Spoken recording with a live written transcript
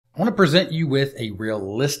I want to present you with a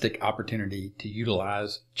realistic opportunity to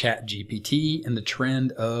utilize ChatGPT and the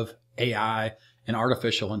trend of AI and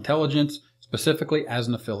artificial intelligence, specifically as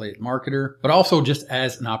an affiliate marketer, but also just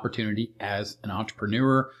as an opportunity as an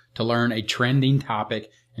entrepreneur to learn a trending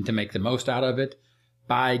topic and to make the most out of it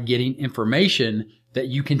by getting information that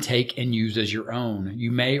you can take and use as your own.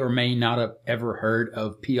 You may or may not have ever heard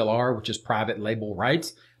of PLR, which is private label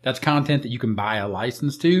rights. That's content that you can buy a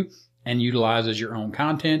license to and utilize as your own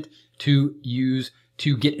content to use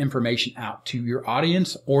to get information out to your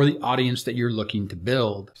audience or the audience that you're looking to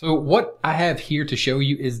build. So what I have here to show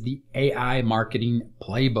you is the AI marketing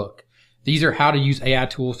playbook. These are how to use AI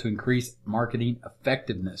tools to increase marketing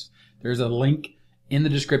effectiveness. There's a link in the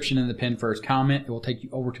description in the pinned first comment. It will take you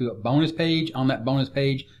over to a bonus page. On that bonus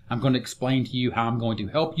page, I'm going to explain to you how I'm going to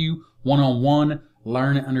help you one-on-one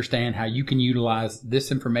learn and understand how you can utilize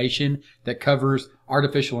this information that covers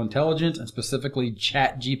artificial intelligence and specifically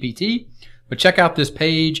ChatGPT. But check out this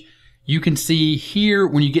page. You can see here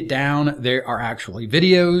when you get down, there are actually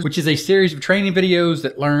videos, which is a series of training videos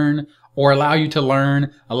that learn or allow you to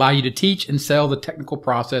learn, allow you to teach and sell the technical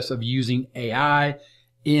process of using AI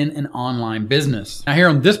in an online business. Now here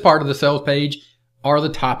on this part of the sales page are the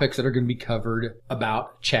topics that are going to be covered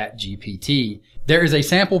about ChatGPT. There is a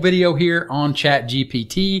sample video here on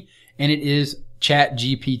ChatGPT, and it is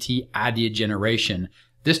ChatGPT idea generation.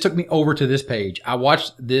 This took me over to this page. I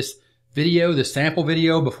watched this video, this sample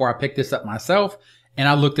video, before I picked this up myself, and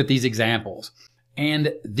I looked at these examples.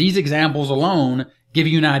 And these examples alone give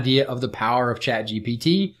you an idea of the power of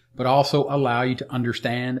ChatGPT, but also allow you to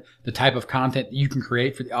understand the type of content that you can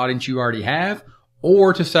create for the audience you already have,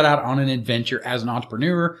 or to set out on an adventure as an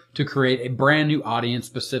entrepreneur to create a brand new audience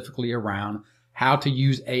specifically around how to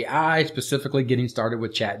use AI, specifically getting started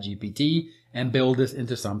with ChatGPT, and build this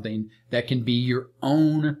into something that can be your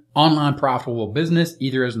own online profitable business,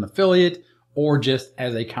 either as an affiliate or just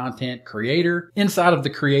as a content creator inside of the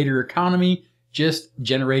creator economy, just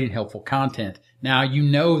generating helpful content. Now, you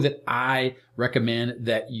know that I recommend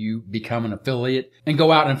that you become an affiliate and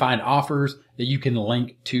go out and find offers that you can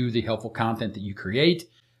link to the helpful content that you create.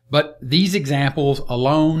 But these examples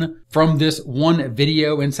alone from this one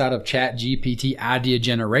video inside of ChatGPT idea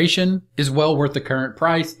generation is well worth the current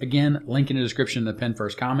price. Again, link in the description in the pinned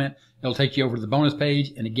first comment. It'll take you over to the bonus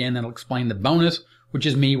page. And again, that'll explain the bonus, which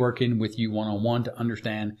is me working with you one-on-one to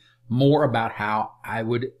understand more about how I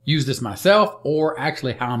would use this myself, or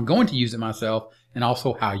actually how I'm going to use it myself, and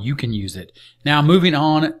also how you can use it. Now, moving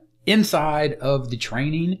on inside of the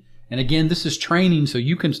training. And again, this is training so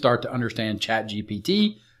you can start to understand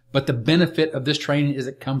ChatGPT. But the benefit of this training is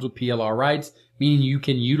it comes with PLR rights, meaning you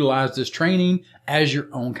can utilize this training as your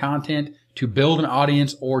own content to build an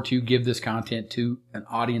audience or to give this content to an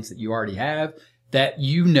audience that you already have that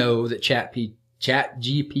you know that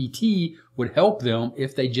ChatGPT would help them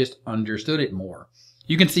if they just understood it more.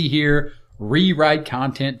 You can see here, rewrite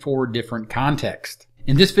content for different context.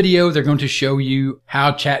 In this video, they're going to show you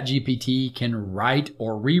how ChatGPT can write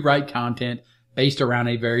or rewrite content based around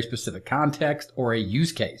a very specific context or a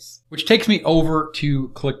use case, which takes me over to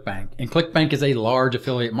ClickBank. And ClickBank is a large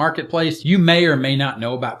affiliate marketplace. You may or may not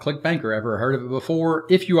know about ClickBank or ever heard of it before.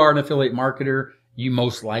 If you are an affiliate marketer, you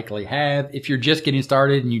most likely have. If you're just getting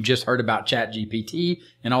started and you just heard about ChatGPT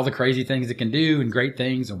and all the crazy things it can do and great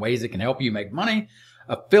things and ways it can help you make money,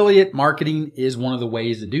 affiliate marketing is one of the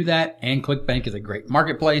ways to do that. And ClickBank is a great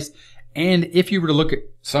marketplace. And if you were to look at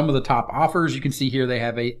some of the top offers, you can see here they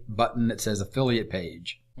have a button that says affiliate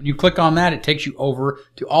page. When you click on that, it takes you over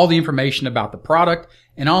to all the information about the product.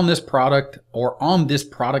 And on this product or on this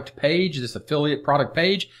product page, this affiliate product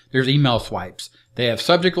page, there's email swipes. They have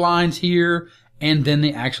subject lines here, and then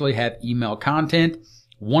they actually have email content.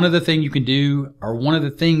 One of the things you can do, or one of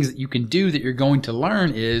the things that you can do that you're going to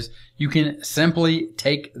learn is you can simply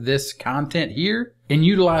take this content here and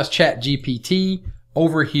utilize ChatGPT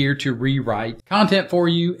over here to rewrite content for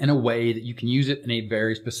you in a way that you can use it in a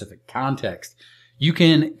very specific context. You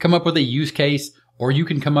can come up with a use case, or you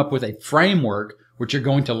can come up with a framework, which you're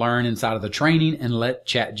going to learn inside of the training, and let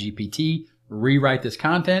ChatGPT rewrite this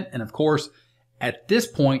content. And of course, at this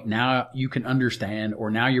point, now you can understand, or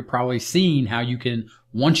now you're probably seeing how you can,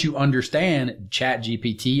 once you understand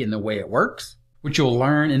ChatGPT and the way it works, which you'll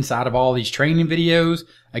learn inside of all these training videos.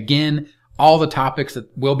 Again, all the topics that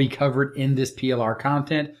will be covered in this PLR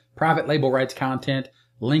content, private label rights content,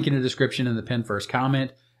 link in the description in the pinned first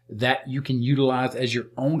comment that you can utilize as your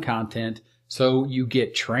own content. So you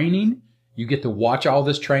get training, you get to watch all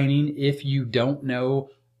this training. If you don't know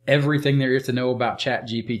everything there is to know about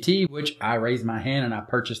ChatGPT, which I raised my hand and I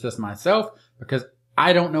purchased this myself because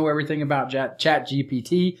I don't know everything about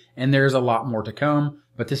ChatGPT, and there's a lot more to come.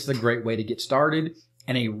 but this is a great way to get started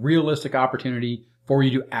and a realistic opportunity for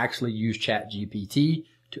you to actually use ChatGPT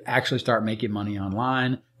to actually start making money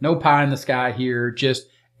online. No pie in the sky here, just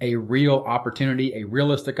a real opportunity, a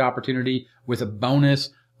realistic opportunity with a bonus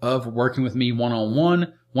of working with me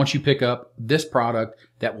one-on-one once you pick up this product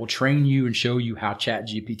that will train you and show you how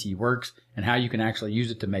ChatGPT works and how you can actually use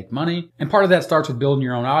it to make money. And part of that starts with building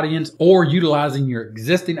your own audience or utilizing your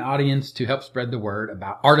existing audience to help spread the word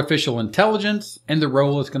about artificial intelligence and the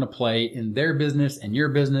role it's going to play in their business and your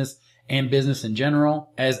business and business in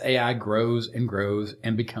general as AI grows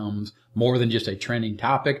and becomes more than just a trending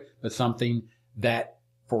topic, but something that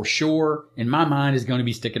for sure, in my mind, is going to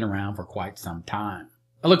be sticking around for quite some time.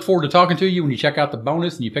 I look forward to talking to you when you check out the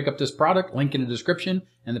bonus and you pick up this product. Link in the description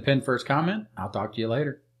and the pinned first comment. I'll talk to you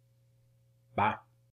later. Bye.